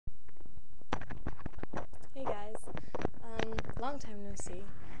long time no see.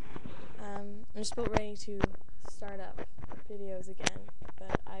 I'm just about ready to start up videos again,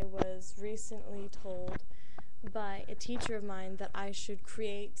 but I was recently told by a teacher of mine that I should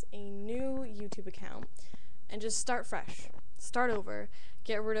create a new YouTube account and just start fresh, start over,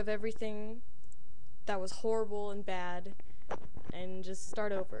 get rid of everything that was horrible and bad, and just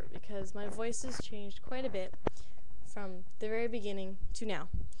start over, because my voice has changed quite a bit from the very beginning to now.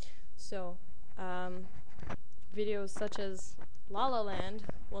 So, videos such as La La Land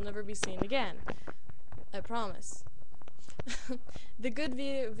will never be seen again. I promise. The good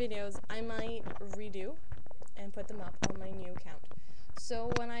videos I might redo and put them up on my new account.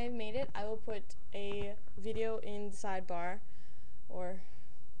 So when I made it, I will put a video in the sidebar, or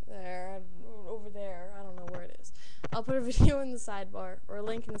there, over there, I don't know where it is. I'll put a video in the sidebar, or a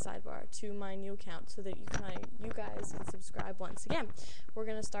link in the sidebar to my new account, so that you guys can subscribe once again. We're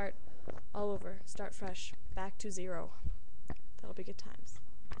gonna start all over, start fresh, back to zero. That'll be good times.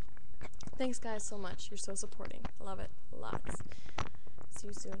 Thanks guys so much. You're so supporting. I love it. Lots. See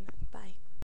you soon. Bye.